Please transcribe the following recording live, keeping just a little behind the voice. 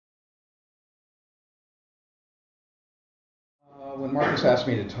When Marcus asked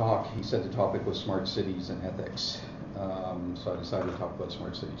me to talk, he said the topic was smart cities and ethics. So I decided to talk about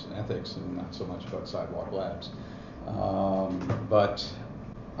smart cities and ethics and not so much about Sidewalk Labs. But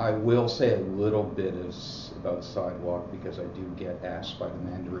I will say a little bit about Sidewalk because I do get asked by the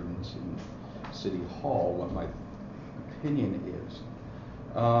mandarins in City Hall what my opinion is.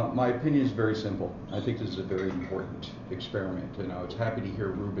 My opinion is very simple. I think this is a very important experiment, and I was happy to hear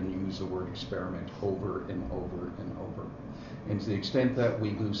Ruben use the word experiment over and over and over. And to the extent that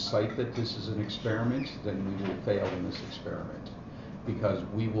we lose sight that this is an experiment, then we will fail in this experiment, because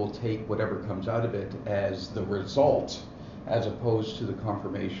we will take whatever comes out of it as the result, as opposed to the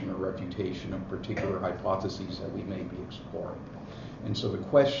confirmation or refutation of particular hypotheses that we may be exploring. And so the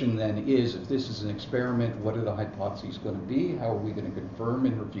question then is, if this is an experiment, what are the hypotheses going to be? How are we going to confirm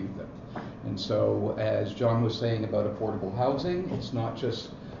and refute them? And so, as John was saying about affordable housing, it's not just,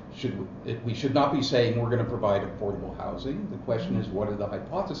 we should not be saying we're going to provide affordable housing. The question is, what are the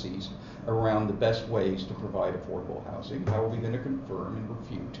hypotheses around the best ways to provide affordable housing? How are we going to confirm and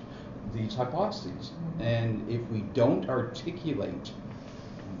refute these hypotheses? And if we don't articulate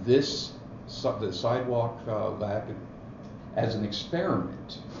the Sidewalk Lab as an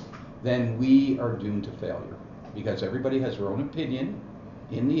experiment, then we are doomed to failure, because everybody has their own opinion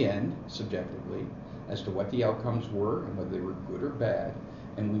in the end, subjectively, as to what the outcomes were and whether they were good or bad,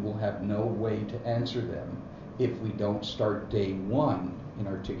 and we will have no way to answer them if we don't start day one in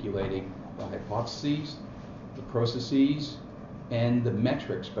articulating the hypotheses, the processes, and the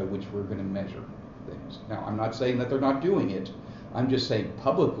metrics by which we're going to measure things. Now, I'm not saying that they're not doing it. I'm just saying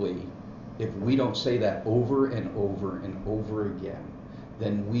publicly, if we don't say that over and over and over again,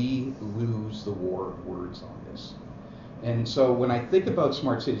 then we lose the war of words on this. And so when I think about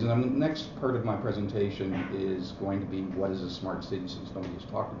smart cities, and the next part of my presentation is going to be what is a smart city, since nobody has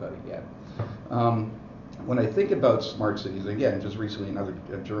talked about it yet. When I think about smart cities, again, just recently another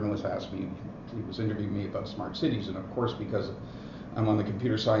journalist asked me, he was interviewing me about smart cities, and of course, because I'm on the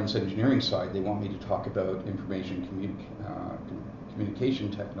computer science engineering side, they want me to talk about information communication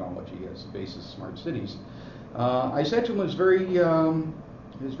technology as the basis of smart cities. I said to him it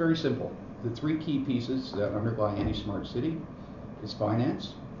was very simple. The three key pieces that underlie any smart city is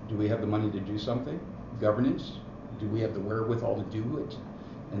finance. Do we have the money to do something? Governance. Do we have the wherewithal to do it?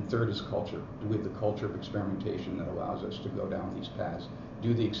 And third is culture. Do we have the culture of experimentation that allows us to go down these paths?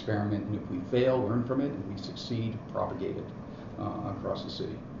 Do the experiment, and if we fail, learn from it, and we succeed, propagate it across the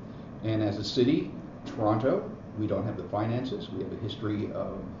city. And as a city, Toronto, we don't have the finances. We have a history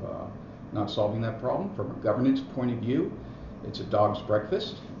of not solving that problem. From a governance point of view, it's a dog's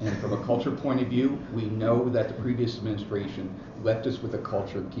breakfast. And from a culture point of view, we know that the previous administration left us with a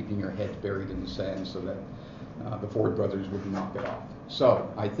culture of keeping your head buried in the sand so that the Ford brothers would knock it off.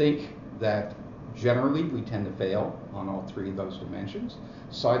 So I think that generally we tend to fail on all three of those dimensions.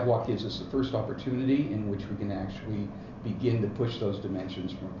 Sidewalk gives us the first opportunity in which we can actually begin to push those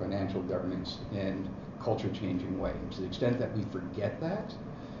dimensions from a financial, governance, and culture-changing way. And to the extent that we forget that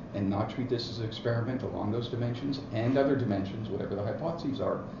and not treat this as an experiment along those dimensions and other dimensions, whatever the hypotheses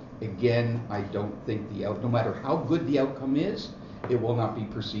are, again, I don't think no matter how good the outcome is, it will not be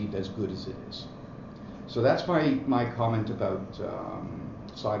perceived as good as it is. So that's my comment about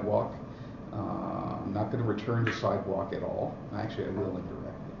Sidewalk. I'm not going to return to Sidewalk at all. Actually, I will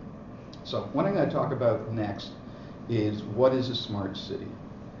indirectly. So what I'm going to talk about next is what is a smart city.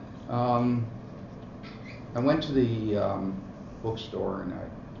 I went to the bookstore and I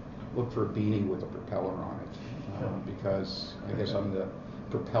looked for a beanie with a propeller on it because I guess I'm the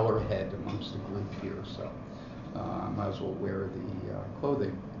propeller head amongst the group here, so I might as well wear the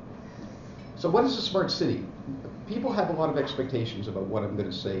clothing. So what is a smart city? People have a lot of expectations about what I'm going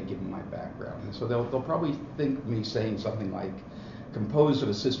to say given my background, and so they'll probably think of me saying something like composed of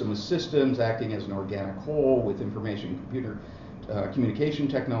a system of systems acting as an organic whole with information communication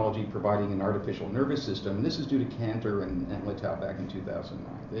technology providing an artificial nervous system. And this is due to Cantor and Littau back in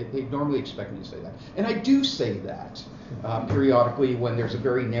 2009. They normally expect me to say that. And I do say that periodically when there's a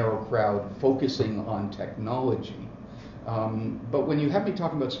very narrow crowd focusing on technology. But when you have me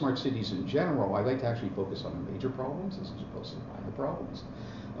talking about smart cities in general, I like to actually focus on the major problems as opposed to the minor problems.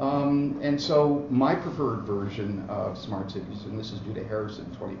 And so my preferred version of smart cities, and this is due to Harrison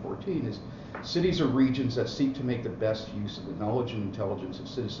 2014, is cities are regions that seek to make the best use of the knowledge and intelligence of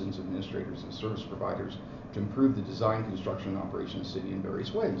citizens, administrators, and service providers to improve the design, construction, and operation of the city in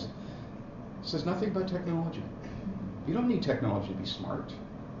various ways. It says nothing about technology. You don't need technology to be smart.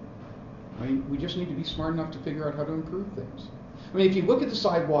 I mean, we just need to be smart enough to figure out how to improve things. I mean, if you look at the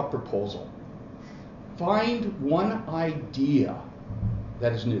Sidewalk proposal, find one idea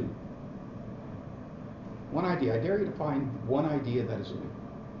that is new. One idea. I dare you to find one idea that is new.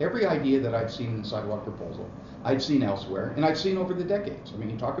 Every idea that I've seen in the sidewalk proposal, I've seen elsewhere, and I've seen over the decades. I mean,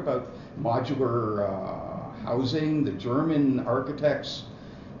 you talk about modular housing. The German architects,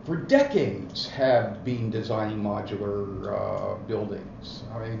 for decades, have been designing modular buildings.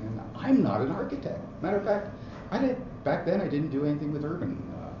 I mean, I'm not an architect. Matter of fact, back then I didn't do anything with urban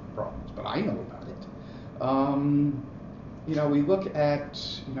problems, but I know about it. You know, we look at,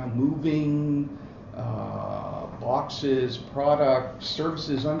 you know, moving boxes, products,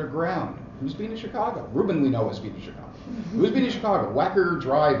 services underground. Who's been to Chicago? Ruben, we know, has been to Chicago. Who's been to Chicago? Wacker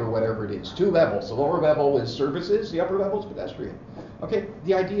Drive or whatever it is. 2 levels. The lower level is services, the upper level is pedestrian. Okay,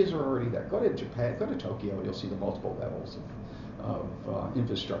 the ideas are already there. Go to Japan, go to Tokyo, you'll see the multiple levels of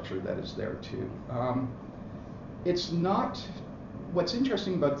infrastructure that is there too. It's not, what's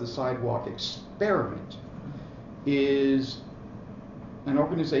interesting about the sidewalk experiment is an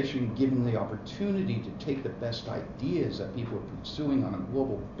organization given the opportunity to take the best ideas that people are pursuing on a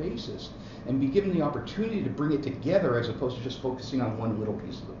global basis and be given the opportunity to bring it together as opposed to just focusing on one little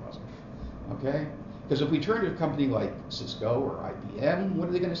piece of the puzzle. Okay? Because if we turn to a company like Cisco or IBM, what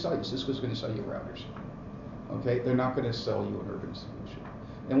are they going to sell you? Cisco's going to sell you routers. Okay? They're not going to sell you an urban solution.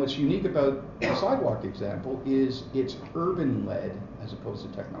 And what's unique about the sidewalk example is it's urban-led as opposed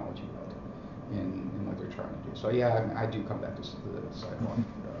to technology-led in what they're trying to do. So yeah, I do come back to the sidewalk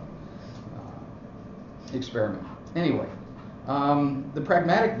experiment. Anyway, the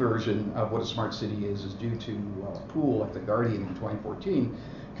pragmatic version of what a smart city is due to Poole at The Guardian in 2014.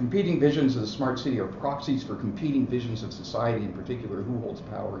 Competing visions of the smart city are proxies for competing visions of society, in particular, who holds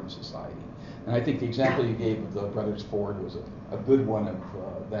power in society. And I think the example you gave of the Brothers Ford was a good one of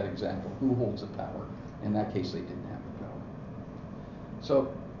that example. Who holds the power? In that case, they didn't have the power.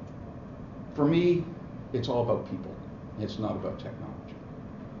 So, for me, it's all about people. It's not about technology.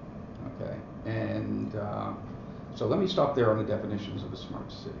 Okay? And so let me stop there on the definitions of a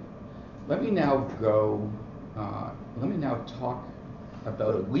smart city. Let me now talk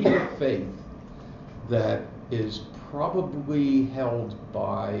about a leap of faith that is probably held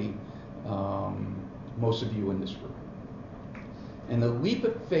by most of you in this room. And the leap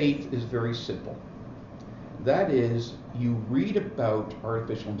of faith is very simple. That is, you read about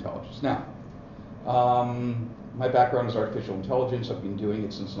artificial intelligence. Now, my background is artificial intelligence. I've been doing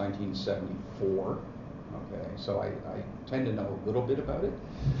it since 1974. Okay, so I tend to know a little bit about it.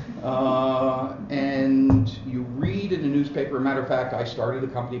 And you read in a newspaper. As a matter of fact, I started a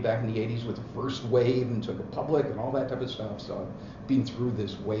company back in the 80s with the first wave and took it public and all that type of stuff. So I've been through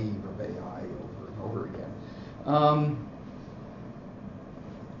this wave of AI over and over again.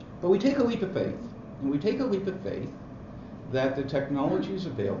 But we take a leap of faith. And we take a leap of faith that the technology is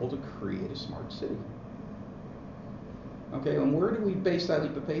available to create a smart city. Okay, and where do we base that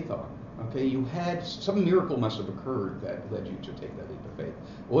leap of faith on? Okay, you had some miracle must have occurred that led you to take that leap of faith.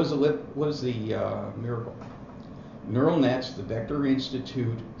 What is the miracle? Neural nets, the Vector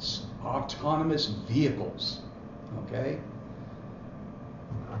Institute, autonomous vehicles. Okay,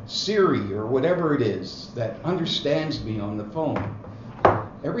 Siri or whatever it is that understands me on the phone.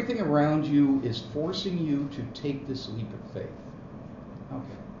 Everything around you is forcing you to take this leap of faith.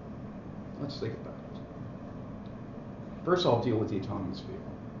 Okay, let's think about it. First, I'll deal with the autonomous vehicle.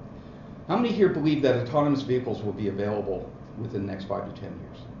 How many here believe that autonomous vehicles will be available within the next 5 to 10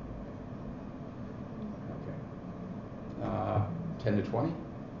 years? Okay. 10 to 20?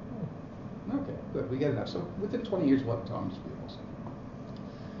 Okay, good. We get enough. So within 20 years, we'll have autonomous vehicles.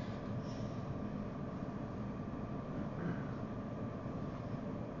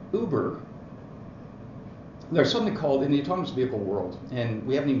 Uber, there's something called, in the autonomous vehicle world, and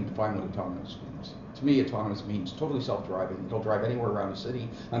we haven't even defined what autonomous means. To me, autonomous means totally self-driving. It'll drive anywhere around the city,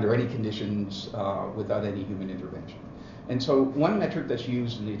 under any conditions, without any human intervention. And so one metric that's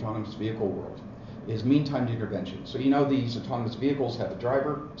used in the autonomous vehicle world is mean time to intervention. So you know these autonomous vehicles have a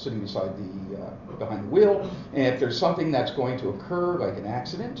driver sitting behind the wheel, and if there's something that's going to occur, like an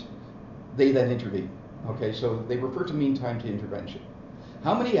accident, they then intervene. Okay, so they refer to mean time to intervention.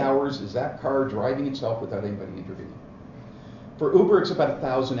 How many hours is that car driving itself without anybody intervening? For Uber, it's about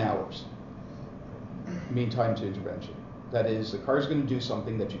 1,000 hours, mean time to intervention. That is, the car's going to do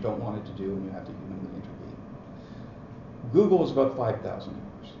something that you don't want it to do and you have to humanly intervene. Google is about 5,000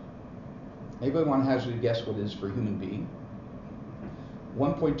 hours. Anybody want to hazard a guess what it is for a human being?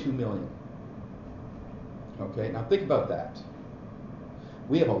 1.2 million. Okay, now think about that.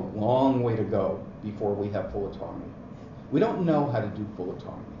 We have a long way to go before we have full autonomy. We don't know how to do full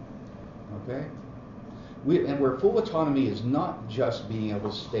autonomy, okay? And where full autonomy is not just being able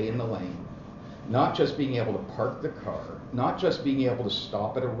to stay in the lane, not just being able to park the car, not just being able to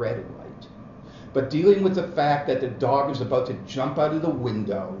stop at a red light, but dealing with the fact that the dog is about to jump out of the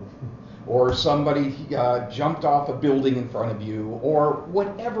window, or somebody jumped off a building in front of you, or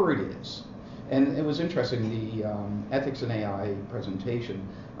whatever it is. And it was interesting, the Ethics in AI presentation,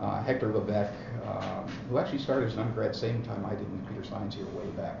 Hector Levesque, who actually started as an undergrad same time I did in computer science here way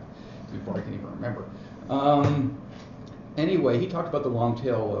back, before I can even remember. Anyway, he talked about the long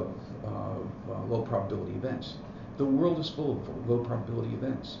tail of low probability events. The world is full of low probability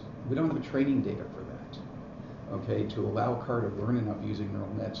events. We don't have a training data for that, okay, to allow a car to learn enough using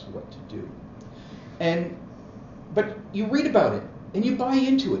neural nets what to do. But you read about it, and you buy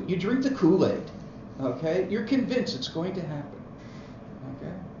into it. You drink the Kool-Aid, okay? You're convinced it's going to happen,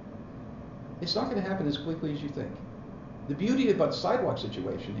 okay? It's not going to happen as quickly as you think. The beauty about the Sidewalk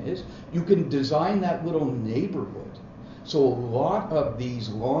situation is you can design that little neighborhood. So a lot of these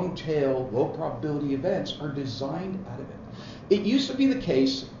long-tail, low-probability events are designed out of it. It used to be the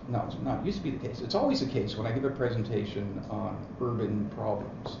case, no, it's not used to be the case, it's always the case when I give a presentation on urban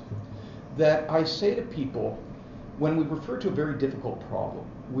problems, that I say to people, when we refer to a very difficult problem,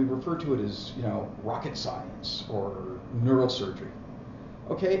 we refer to it as, rocket science or neurosurgery.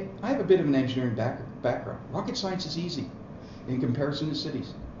 Okay, I have a bit of an engineering background. Rocket science is easy in comparison to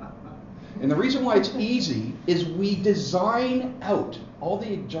cities. And the reason why it's easy is we design out all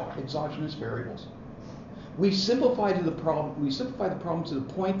the exogenous variables. We simplify the problem to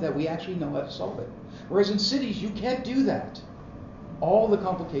the point that we actually know how to solve it. Whereas in cities, you can't do that. All the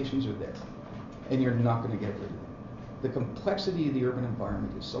complications are there, and you're not going to get rid of them. The complexity of the urban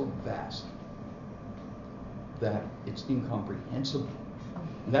environment is so vast that it's incomprehensible.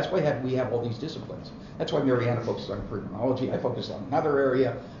 And that's why we have all these disciplines. That's why Mariana focuses on criminology. I focus on another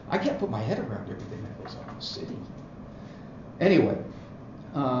area. I can't put my head around everything that goes on in the city. Anyway,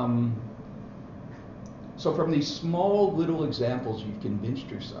 so from these small little examples, you've convinced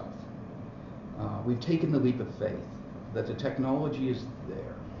yourself. We've taken the leap of faith that the technology is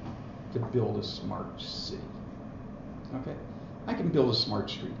there to build a smart city. Okay, I can build a smart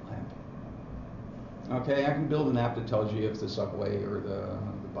street lamp. Okay, I can build an app that tells you if the subway or the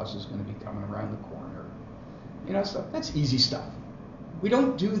bus is going to be coming around the corner. Stuff. That's easy stuff. We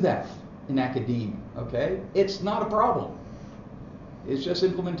don't do that in academia. Okay, it's not a problem. It's just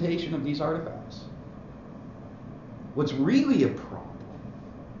implementation of these artifacts. What's really a problem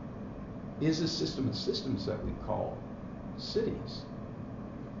is a system of systems that we call cities.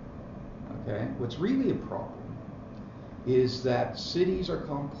 Okay, what's really a problem is that cities are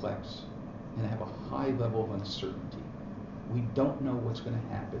complex and have a high level of uncertainty. We don't know what's going to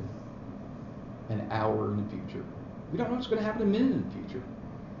happen an hour in the future. We don't know what's going to happen a minute in the future.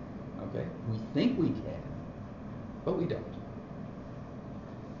 Okay? We think we can, but we don't.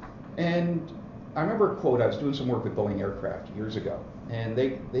 And I remember a quote, I was doing some work with Boeing aircraft years ago, and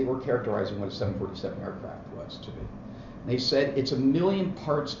they were characterizing what a 747 aircraft was to me. And they said, it's 1 million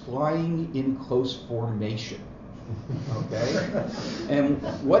parts flying in close formation. Okay? And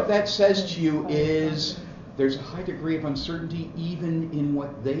what that says to you is there's a high degree of uncertainty even in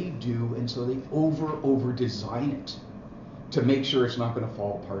what they do, and so they over design it to make sure it's not going to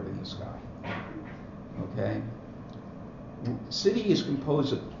fall apart in the sky. Okay? City is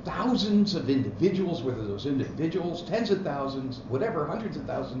composed of thousands of individuals, whether those individuals, tens of thousands, whatever, hundreds of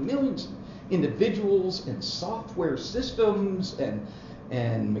thousands, millions of individuals and software systems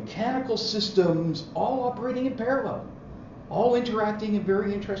and mechanical systems, all operating in parallel, all interacting in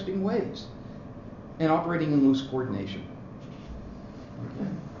very interesting ways, and operating in loose coordination. Okay.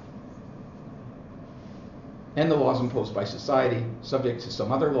 And the laws imposed by society, subject to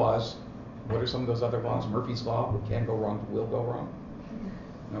some other laws. What are some of those other laws? Murphy's Law, what can go wrong will go wrong.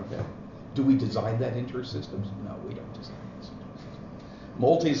 Okay. Do we design that into our systems? No, we don't design it into our systems.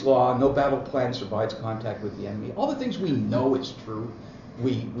 Molte's Law, no battle plan survives contact with the enemy. All the things we know is true,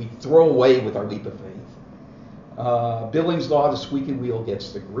 we throw away with our leap of faith. Billings Law, the squeaky wheel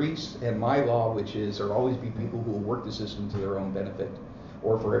gets the grease. And my law, which is there will always be people who will work the system to their own benefit,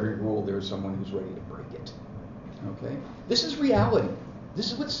 or for every rule there's someone who's ready to break it. Okay? This is reality.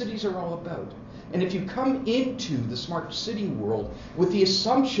 This is what cities are all about. And if you come into the smart city world with the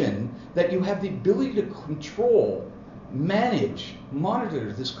assumption that you have the ability to control, manage,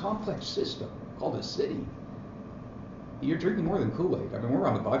 monitor this complex system called a city, you're drinking more than Kool-Aid. I mean, we're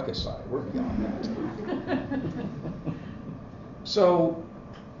on the vodka side. We're beyond that. So,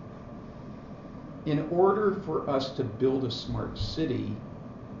 in order for us to build a smart city,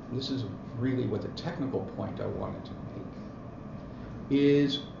 this is really what the technical point I wanted to make,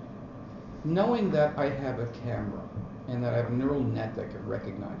 is knowing that I have a camera and that I have a neural net that can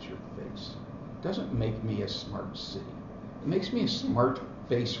recognize your face doesn't make me a smart city. It makes me a smart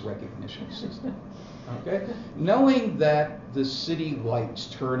face recognition system. Okay? Knowing that the city lights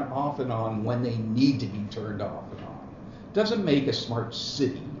turn off and on when they need to be turned off and on doesn't make a smart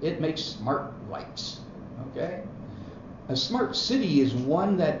city. It makes smart lights. Okay? A smart city is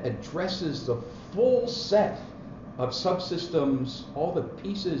one that addresses the full set of subsystems, all the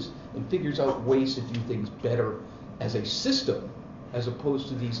pieces, and figures out ways to do things better as a system, as opposed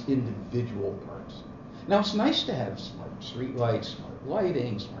to these individual parts. Now, it's nice to have smart street lights, smart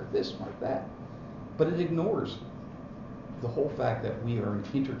lighting, smart this, smart that, but it ignores the whole fact that we are an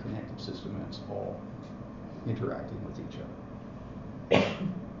interconnected system and it's all interacting with each other.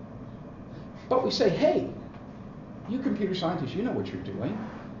 But we say, hey, you computer scientists, you know what you're doing.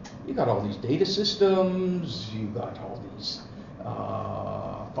 You got all these data systems, you got all these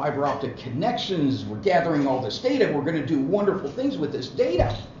fiber optic connections, we're gathering all this data, we're going to do wonderful things with this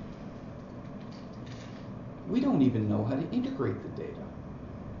data. We don't even know how to integrate the data.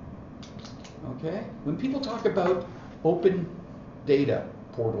 Okay? When people talk about open data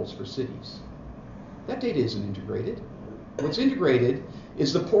portals for cities, that data isn't integrated. What's integrated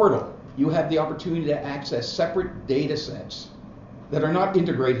is the portal. You have the opportunity to access separate data sets that are not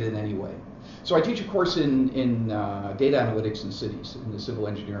integrated in any way. So I teach a course in data analytics in cities, in the civil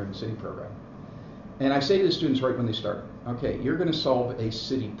engineering and city program. And I say to the students right when they start, okay, you're going to solve a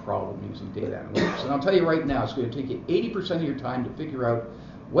city problem using data analytics. And I'll tell you right now, it's going to take you 80% of your time to figure out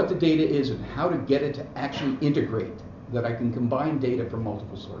what the data is and how to get it to actually integrate, that I can combine data from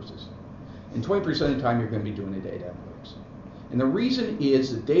multiple sources. And 20% of the time, you're going to be doing the data analytics. And the reason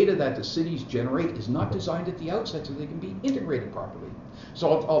is the data that the cities generate is not designed at the outset so they can be integrated properly.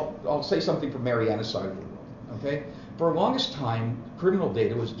 So I'll say something from Mariana's side of the world. Okay? For the longest time, criminal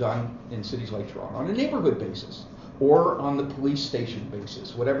data was done in cities like Toronto on a neighborhood basis or on the police station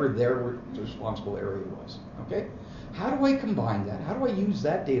basis, whatever their responsible area was. Okay? How do I combine that? How do I use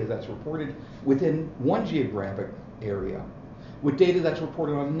that data that's reported within one geographic area with data that's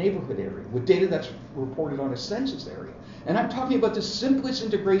reported on a neighborhood area, with data that's reported on a census area? And I'm talking about the simplest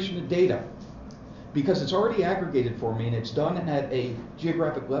integration of data because it's already aggregated for me and it's done at a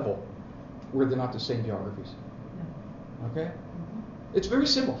geographic level where they're not the same geographies. Okay? Mm-hmm. It's very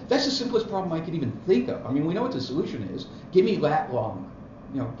simple. That's the simplest problem I can even think of. I mean, we know what the solution is. Give me lat long.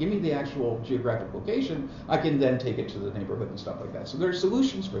 Give me the actual geographic location. I can then take it to the neighborhood and stuff like that. So there are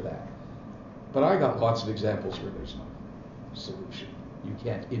solutions for that. But I got lots of examples where there's no solution. You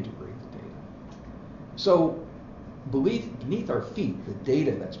can't integrate the data. So beneath our feet, the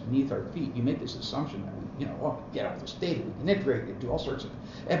data that's beneath our feet, you make this assumption that we, get out this data, we can integrate it, do all sorts of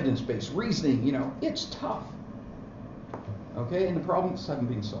evidence-based reasoning. It's tough. Okay, and the problems haven't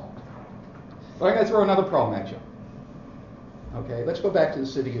been solved. But I'm going to throw another problem at you. Okay, let's go back to the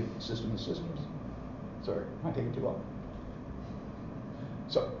city system of systems. Sorry, I'm taking too long.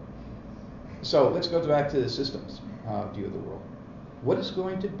 So let's go back to the systems view of the world. What is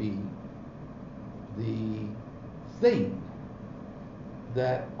going to be the thing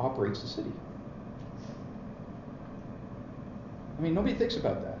that operates the city? I mean, nobody thinks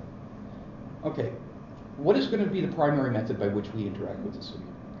about that. Okay, what is going to be the primary method by which we interact with the city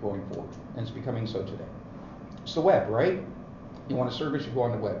going forward? And it's becoming so today. It's the web, right? You want a service, you go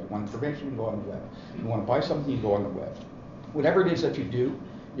on the web. You want information, you go on the web. You want to buy something, you go on the web. Whatever it is that you do,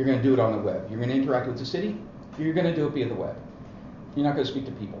 you're going to do it on the web. You're going to interact with the city, you're going to do it via the web. You're not going to speak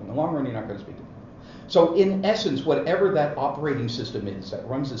to people. In the long run, you're not going to speak to people. So in essence, whatever that operating system is that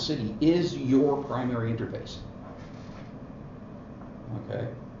runs the city is your primary interface. Okay?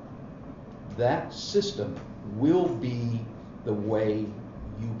 That system will be the way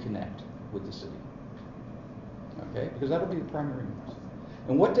you connect with the city. Okay? Because that'll be the primary interface.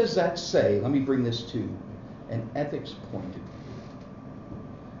 And what does that say? Let me bring this to an ethics point of view.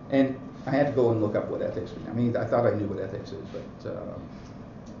 And I had to go and look up what ethics means. I mean, I thought I knew what ethics is, but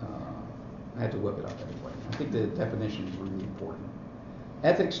I had to look it up anyway. I think the definition is really important.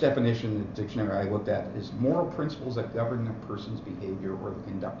 Ethics definition in the dictionary I looked at is moral principles that govern a person's behavior or the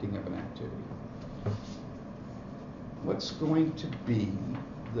conducting of an activity. What's going to be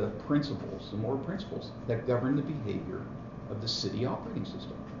the principles, the moral principles that govern the behavior of the city operating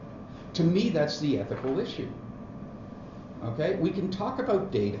system? To me, that's the ethical issue. Okay? We can talk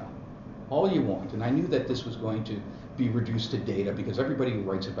about data all you want, and I knew that this was going to be reduced to data because everybody who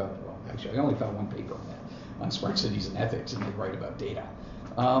writes about, well, actually, I only found one paper on that, on smart cities and ethics, and they write about data.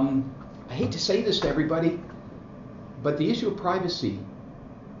 I hate to say this to everybody, but the issue of privacy,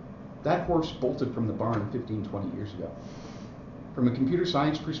 that horse bolted from the barn 15, 20 years ago. From a computer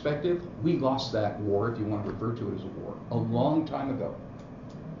science perspective, we lost that war, if you want to refer to it as a war, a long time ago.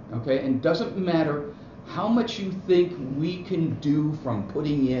 Okay, and it doesn't matter how much you think we can do from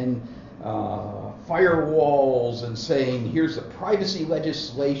putting in firewalls and saying, here's the privacy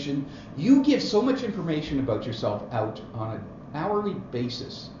legislation. You give so much information about yourself out on an hourly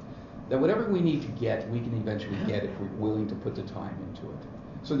basis that whatever we need to get, we can eventually get if we're willing to put the time into it.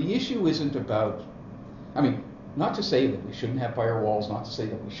 So the issue isn't about, I mean, not to say that we shouldn't have firewalls, not to say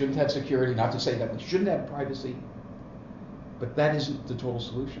that we shouldn't have security, not to say that we shouldn't have privacy, but that isn't the total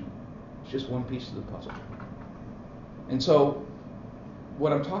solution. It's just one piece of the puzzle. And so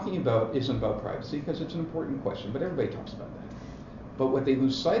what I'm talking about isn't about privacy, because it's an important question, but everybody talks about that. But what they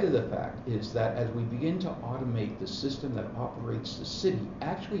lose sight of the fact is that as we begin to automate the system that operates the city,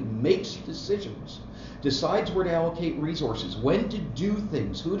 actually makes decisions, decides where to allocate resources, when to do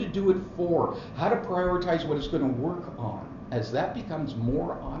things, who to do it for, how to prioritize what it's going to work on, as that becomes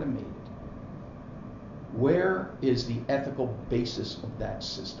more automated, where is the ethical basis of that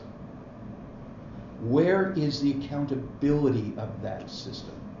system? Where is the accountability of that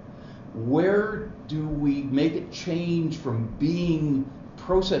system? Where do we make it change from being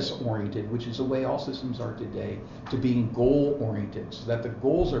process-oriented, which is the way all systems are today, to being goal-oriented, so that the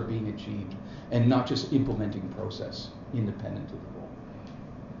goals are being achieved and not just implementing process independent of the goal?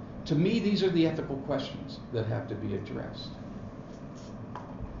 To me, these are the ethical questions that have to be addressed.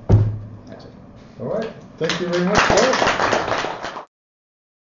 That's it. All right. Thank you very much, Paul.